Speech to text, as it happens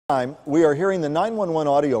We are hearing the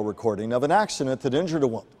 911 audio recording of an accident that injured a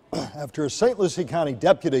woman after a St. Lucie County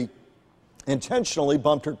deputy intentionally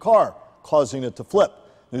bumped her car, causing it to flip.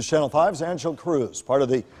 News Channel 5's Angela Cruz, part of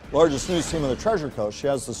the largest news team on the Treasure Coast. She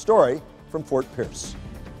has the story from Fort Pierce.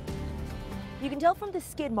 You can tell from the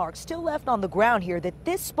skid marks still left on the ground here that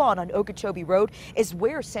this spot on Okeechobee Road is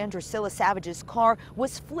where Sandra Savage's car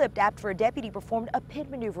was flipped after a deputy performed a pit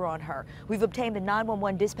maneuver on her. We've obtained the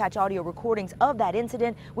 911 dispatch audio recordings of that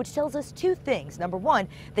incident, which tells us two things. Number one,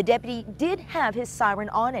 the deputy did have his siren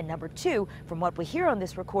on, and number two, from what we hear on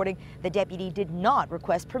this recording, the deputy did not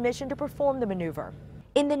request permission to perform the maneuver.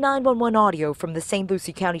 In the 911 audio from the St.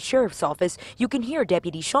 Lucie County Sheriff's Office, you can hear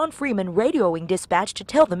Deputy Sean Freeman radioing dispatch to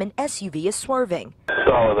tell them an SUV is swerving.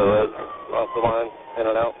 Solid off the line, in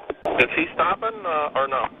and out. Is he stopping or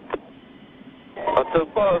no? Not too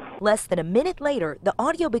close. Less than a minute later, the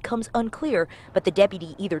audio becomes unclear, but the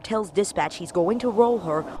deputy either tells dispatch he's going to roll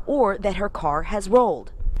her or that her car has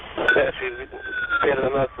rolled. Yeah, she's getting a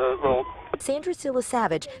mess rolled. Sandra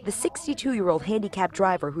Savage, the 62-year-old handicapped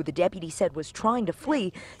driver who the deputy said was trying to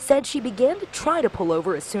flee, said she began to try to pull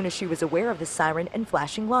over as soon as she was aware of the siren and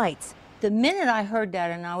flashing lights. The minute I heard that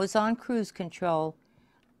and I was on cruise control,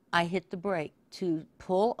 I hit the brake to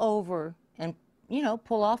pull over and,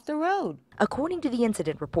 pull off the road. According to the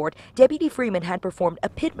incident report, Deputy Freeman had performed a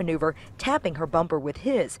pit maneuver, tapping her bumper with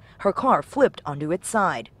his. Her car flipped onto its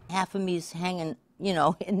side. Half of me's hanging,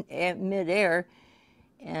 in midair.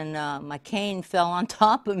 And my cane fell on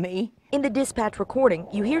top of me. In the dispatch recording,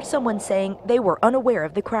 you hear someone saying they were unaware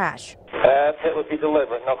of the crash. That hit would be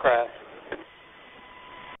deliberate, no crash.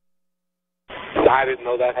 I didn't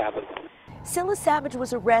know that happened. Savage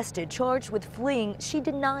was arrested, charged with fleeing. She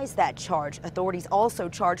denies that charge. Authorities also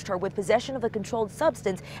charged her with possession of a controlled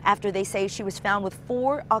substance after they say she was found with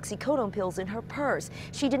 4 oxycodone pills in her purse.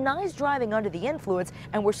 She denies driving under the influence,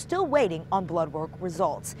 and we're still waiting on blood work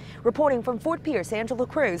results. Reporting from Fort Pierce, Angela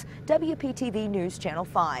Cruz, WPTV News Channel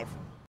 5.